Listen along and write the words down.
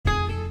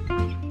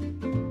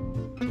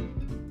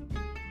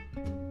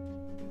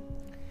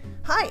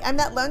Hi, I'm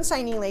that loan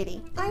signing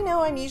lady. I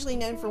know I'm usually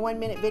known for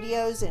 1-minute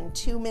videos and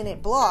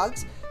 2-minute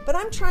blogs, but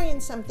I'm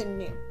trying something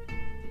new.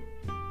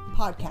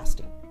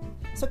 Podcasting.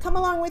 So come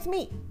along with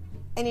me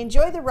and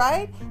enjoy the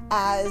ride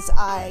as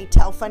I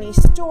tell funny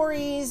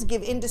stories,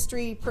 give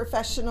industry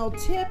professional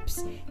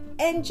tips,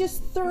 and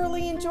just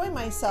thoroughly enjoy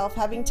myself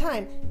having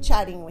time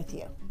chatting with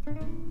you.